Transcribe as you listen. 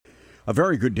A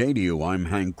very good day to you. I'm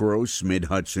Hank Gross,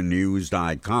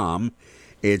 MidHudsonNews.com.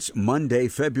 It's Monday,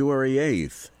 February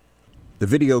 8th. The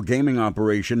video gaming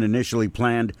operation initially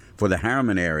planned for the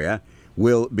Harriman area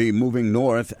will be moving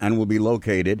north and will be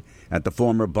located at the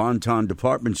former Bon-Ton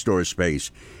department store space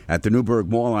at the Newburgh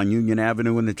Mall on Union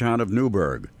Avenue in the town of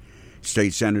Newburgh.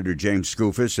 State Senator James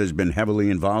Skoufis has been heavily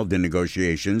involved in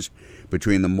negotiations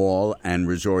between the mall and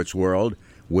Resorts World,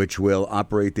 which will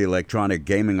operate the electronic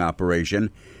gaming operation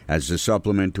as a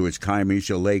supplement to its Kiamish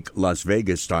Lake Las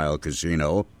Vegas-style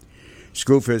casino.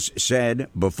 Skoufis said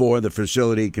before the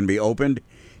facility can be opened,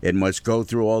 it must go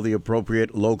through all the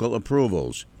appropriate local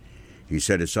approvals. He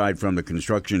said aside from the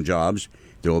construction jobs,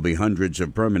 there will be hundreds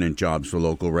of permanent jobs for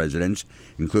local residents,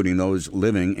 including those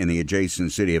living in the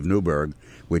adjacent city of Newburgh,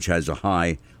 which has a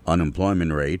high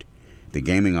unemployment rate. The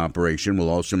gaming operation will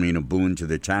also mean a boon to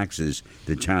the taxes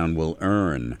the town will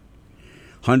earn.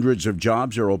 Hundreds of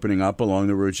jobs are opening up along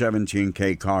the Route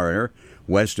 17K corridor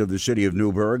west of the city of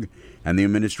Newburgh, and the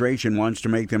administration wants to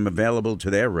make them available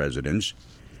to their residents.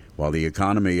 While the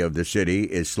economy of the city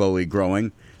is slowly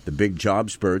growing, the big job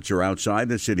spurts are outside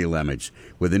the city limits,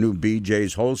 with a new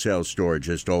BJ's wholesale store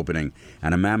just opening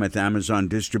and a mammoth Amazon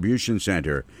distribution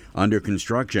center under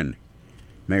construction.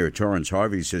 Mayor Torrance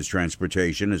Harvey says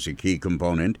transportation is a key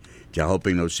component to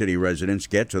helping those city residents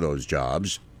get to those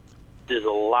jobs. There's a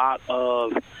lot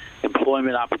of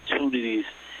employment opportunities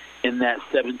in that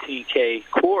 17K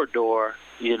corridor,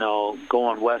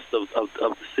 going west of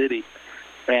the city.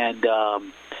 And, our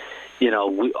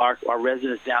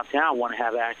residents downtown want to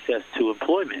have access to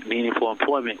employment, meaningful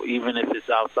employment, even if it's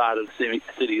outside of the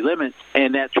city limits.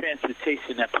 And that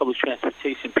public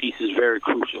transportation piece is very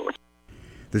crucial.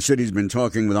 The city's been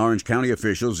talking with Orange County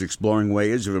officials, exploring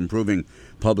ways of improving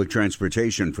public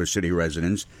transportation for city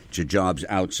residents to jobs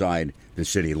outside the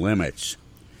city limits.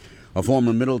 A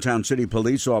former Middletown City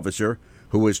police officer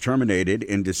who was terminated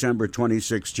in December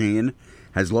 2016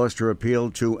 has lost her appeal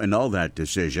to annul that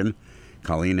decision.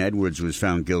 Colleen Edwards was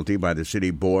found guilty by the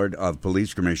City Board of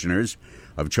Police Commissioners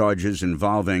of charges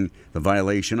involving the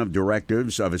violation of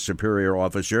directives of a superior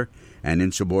officer and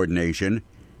insubordination.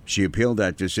 She appealed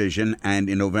that decision, and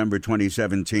in November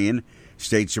 2017,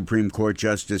 State Supreme Court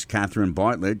Justice Catherine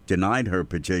Bartlett denied her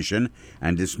petition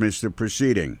and dismissed the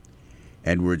proceeding.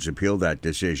 Edwards appealed that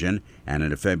decision, and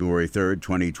in a February 3,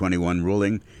 2021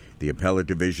 ruling, the Appellate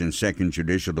Division's Second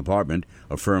Judicial Department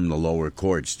affirmed the lower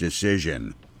court's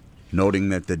decision. Noting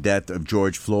that the death of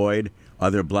George Floyd,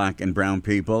 other black and brown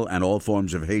people, and all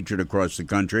forms of hatred across the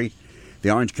country, the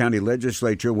Orange County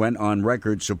Legislature went on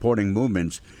record supporting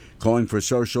movements calling for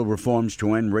social reforms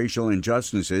to end racial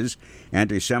injustices,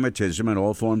 anti-Semitism, and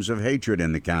all forms of hatred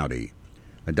in the county.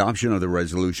 Adoption of the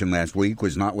resolution last week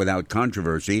was not without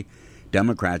controversy.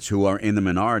 Democrats, who are in the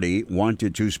minority,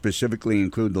 wanted to specifically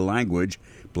include the language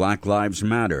Black Lives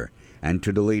Matter and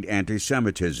to delete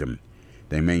anti-Semitism.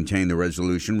 They maintain the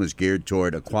resolution was geared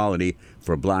toward equality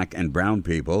for black and brown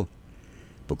people.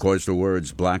 Because the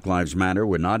words Black Lives Matter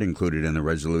were not included in the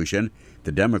resolution,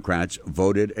 the Democrats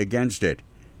voted against it.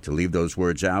 To leave those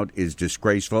words out is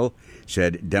disgraceful,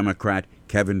 said Democrat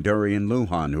Kevin Durian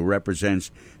Lujan, who represents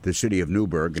the city of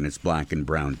Newburgh and its black and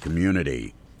brown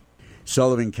community.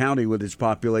 Sullivan County, with its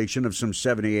population of some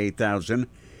 78,000,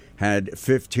 had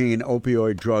 15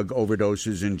 opioid drug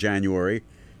overdoses in January,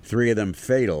 3 of them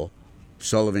fatal.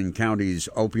 Sullivan County's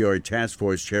Opioid Task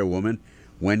Force chairwoman,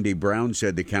 Wendy Brown,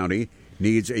 said the county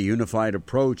needs a unified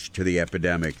approach to the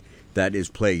epidemic that is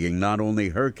plaguing not only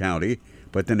her county,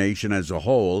 but the nation as a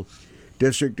whole.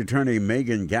 District Attorney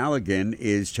Megan Galligan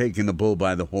is taking the bull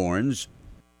by the horns.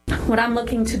 What I'm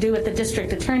looking to do at the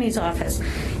District Attorney's Office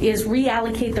is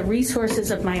reallocate the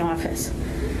resources of my office.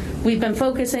 We've been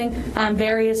focusing on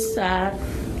various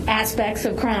aspects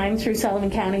of crime through Sullivan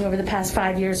County over the past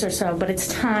 5 years or so, but it's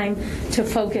time to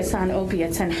focus on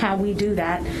opiates, and how we do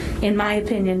that, in my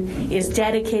opinion, is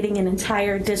dedicating an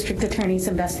entire district attorney's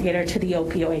investigator to the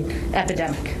opioid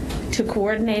epidemic, to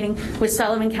coordinating with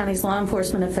Sullivan County's law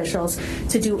enforcement officials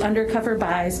to do undercover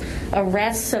buys,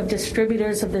 arrests of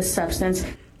distributors of this substance.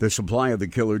 The supply of the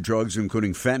killer drugs,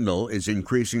 including fentanyl, is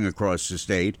increasing across the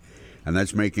state, and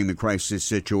that's making the crisis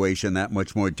situation that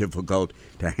much more difficult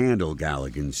to handle,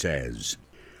 Galligan says.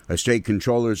 A state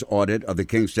controller's audit of the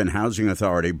Kingston Housing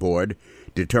Authority Board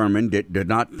determined it did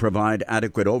not provide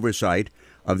adequate oversight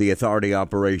of the authority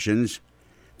operations.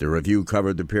 The review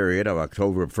covered the period of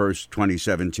October 1st,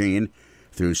 2017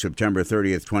 through September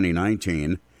 30th,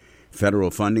 2019. Federal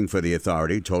funding for the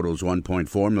authority totals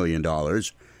 $1.4 million,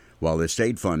 while the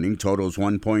state funding totals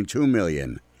 $1.2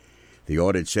 million. The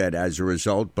audit said as a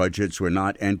result, budgets were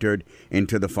not entered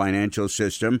into the financial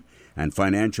system and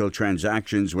financial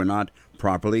transactions were not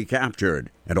properly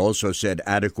captured. It also said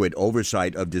adequate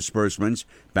oversight of disbursements,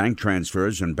 bank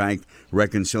transfers, and bank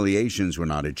reconciliations were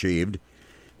not achieved.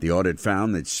 The audit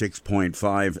found that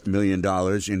 $6.5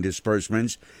 million in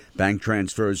disbursements, bank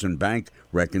transfers, and bank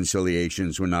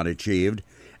reconciliations were not achieved,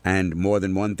 and more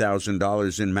than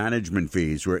 $1,000 in management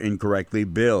fees were incorrectly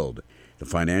billed. The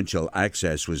financial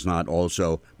access was not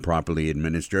also properly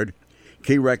administered.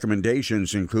 Key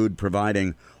recommendations include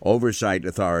providing oversight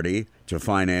authority to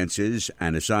finances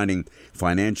and assigning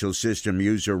financial system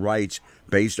user rights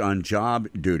based on job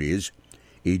duties.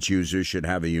 Each user should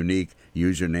have a unique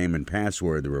username and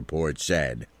password, the report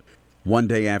said. One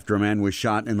day after a man was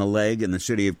shot in the leg in the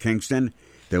city of Kingston,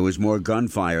 there was more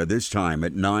gunfire, this time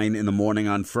at 9 in the morning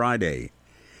on Friday.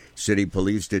 City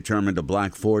police determined a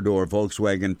black four-door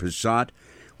Volkswagen Passat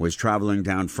was traveling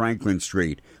down Franklin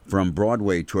Street from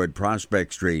Broadway toward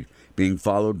Prospect Street, being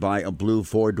followed by a blue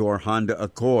four-door Honda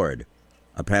Accord.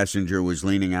 A passenger was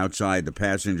leaning outside the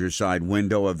passenger side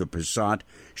window of the Passat,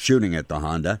 shooting at the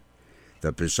Honda.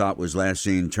 The Passat was last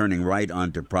seen turning right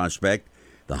onto Prospect.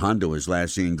 The Honda was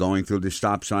last seen going through the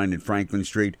stop sign at Franklin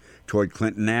Street toward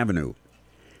Clinton Avenue.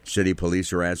 City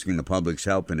police are asking the public's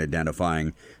help in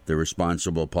identifying the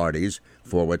responsible parties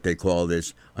for what they call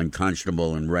this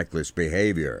unconscionable and reckless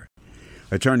behavior.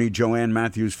 Attorney Joanne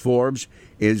Matthews Forbes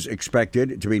is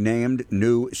expected to be named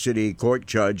new city court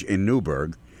judge in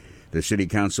Newburgh. The city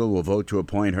council will vote to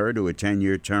appoint her to a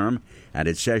 10-year term at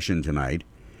its session tonight.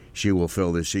 She will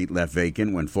fill the seat left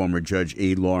vacant when former Judge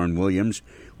E. Lauren Williams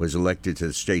was elected to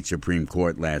the state Supreme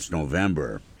Court last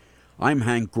November. I'm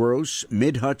Hank Gross,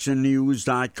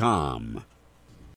 MidHudsonNews.com.